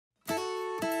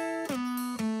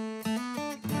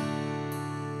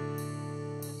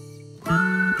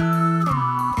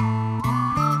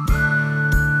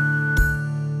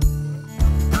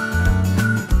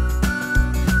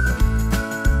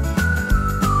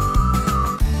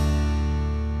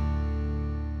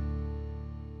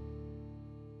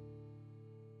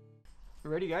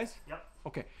Ready, guys? Yep.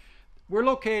 Okay. We're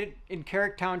located in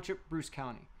Carrick Township, Bruce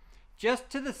County. Just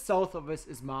to the south of us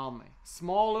is Malmay.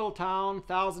 Small little town,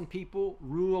 1,000 people,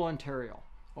 rural Ontario.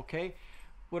 Okay?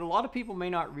 What a lot of people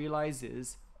may not realize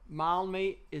is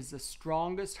Malmay is the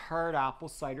strongest hard apple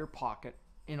cider pocket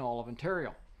in all of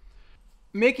Ontario.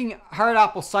 Making hard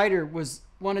apple cider was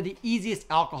one of the easiest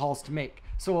alcohols to make.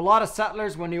 So a lot of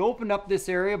settlers, when they opened up this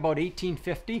area about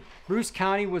 1850, Bruce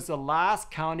County was the last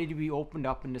county to be opened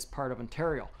up in this part of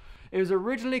Ontario. It was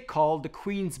originally called the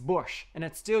Queen's Bush, and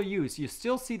it's still used. You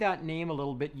still see that name a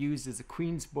little bit used as the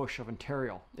Queen's Bush of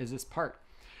Ontario, is this part.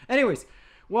 Anyways,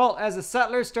 well, as the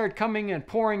settlers started coming and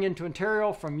pouring into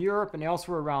Ontario from Europe and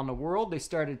elsewhere around the world, they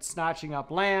started snatching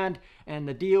up land, and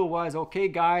the deal was, okay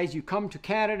guys, you come to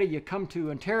Canada, you come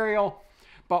to Ontario,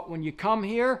 but when you come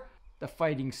here, the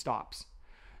fighting stops.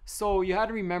 So you had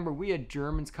to remember, we had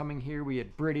Germans coming here, we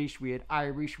had British, we had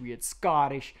Irish, we had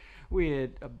Scottish, we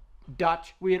had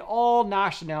Dutch, we had all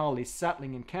nationalities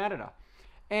settling in Canada.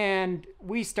 And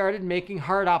we started making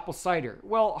hard apple cider.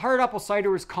 Well, hard apple cider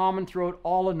was common throughout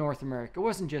all of North America. It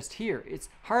wasn't just here.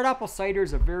 Hard apple cider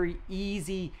is a very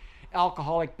easy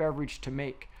alcoholic beverage to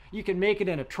make. You can make it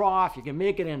in a trough, you can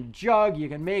make it in a jug, you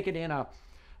can make it in a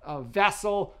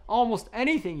vessel, almost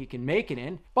anything you can make it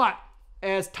in. But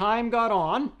as time got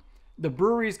on, the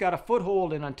breweries got a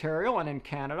foothold in Ontario and in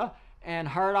Canada, and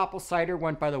hard apple cider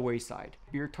went by the wayside.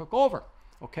 Beer took over,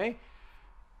 okay?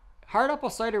 Hard apple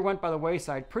cider went by the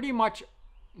wayside pretty much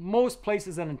most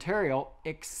places in Ontario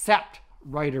except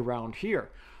right around here.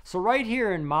 So right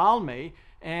here in Malmay,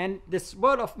 and this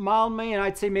what of Malmay, and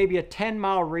I'd say maybe a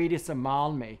 10-mile radius of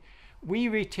Malmay, we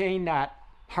retain that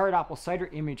hard apple cider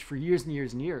image for years and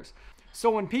years and years.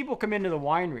 So when people come into the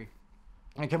winery,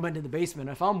 I come into the basement,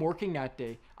 if I'm working that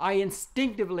day, I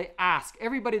instinctively ask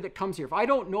everybody that comes here, if I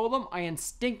don't know them, I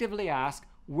instinctively ask,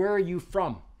 where are you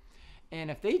from? And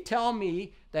if they tell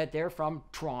me that they're from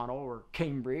Toronto or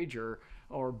Cambridge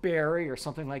or Barrie or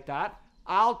something like that,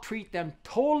 I'll treat them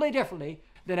totally differently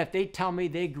than if they tell me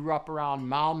they grew up around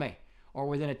Malmay or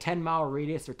within a 10-mile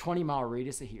radius or 20-mile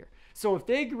radius of here. So if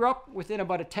they grew up within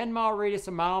about a 10-mile radius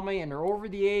of Malmay and they're over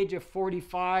the age of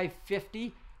 45,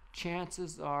 50,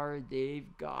 chances are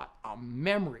they've got a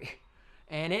memory,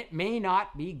 and it may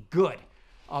not be good,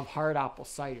 of hard apple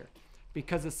cider,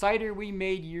 because the cider we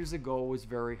made years ago was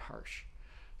very harsh.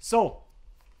 So,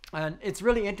 and it's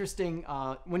really interesting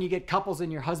when you get couples and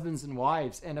your husbands and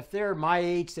wives, and if they're my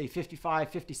age, say 55,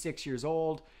 56 years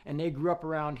old, and they grew up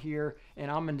around here, and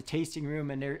I'm in the tasting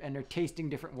room and they're tasting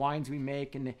different wines we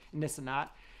make and this and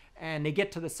that, and they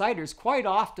get to the ciders, quite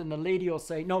often the lady will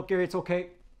say, no, Gary, it's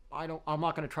okay. I'm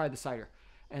not going to try the cider.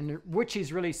 And what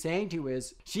she's really saying to you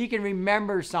is she can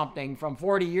remember something from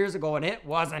 40 years ago and it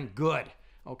wasn't good.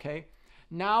 Okay.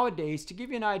 Nowadays, to give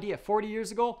you an idea, 40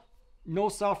 years ago, no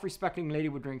self-respecting lady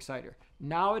would drink cider.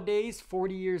 Nowadays,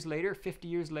 40 years later, 50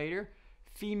 years later,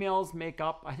 females make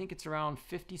up, I think it's around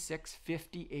 56,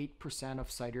 58% of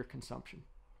cider consumption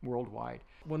worldwide.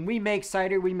 When we make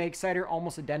cider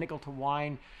almost identical to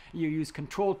wine. You use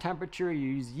controlled temperature, you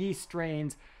use yeast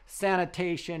strains,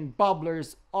 sanitation,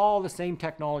 bubblers, all the same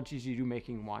technologies you do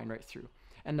making wine right through.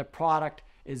 And the product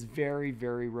is very,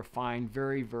 very refined,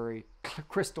 very, very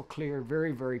crystal clear,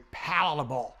 very, very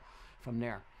palatable from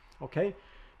there. Okay?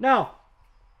 Now,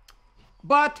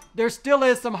 but there still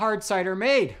is some hard cider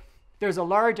made. There's a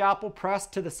large apple press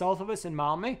to the south of us in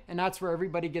Malmay, and that's where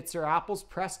everybody gets their apples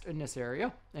pressed in this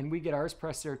area, and we get ours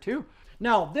pressed there too.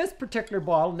 Now, this particular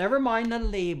bottle, never mind the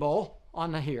label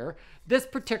on here, this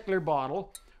particular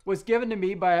bottle was given to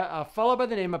me by a fellow by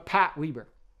the name of Pat Weber.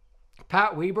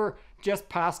 Pat Weber just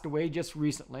passed away just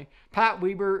recently. Pat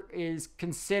Weber is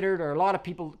considered, or a lot of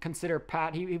people consider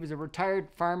Pat, he was a retired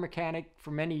farm mechanic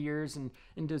for many years and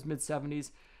into his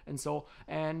mid-70s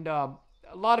and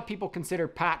a lot of people consider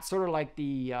Pat sort of like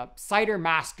the cider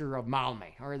master of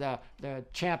Malmay, or the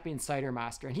champion cider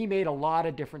master. And he made a lot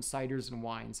of different ciders and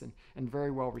wines, and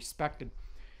very well respected.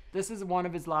 This is one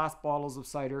of his last bottles of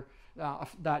cider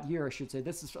that year, I should say.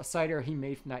 This is a cider he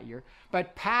made from that year.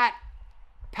 But Pat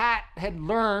had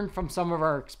learned from some of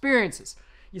our experiences.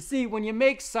 You see, when you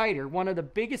make cider, one of the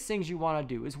biggest things you want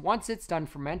to do is, once it's done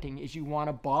fermenting, is you want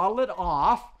to bottle it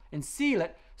off and seal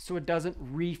it so it doesn't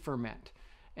re-ferment.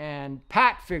 And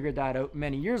Pat figured that out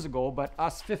many years ago, but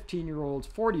us 15-year-olds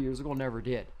 40 years ago never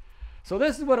did. So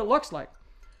this is what it looks like.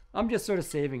 I'm just sort of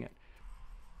saving it.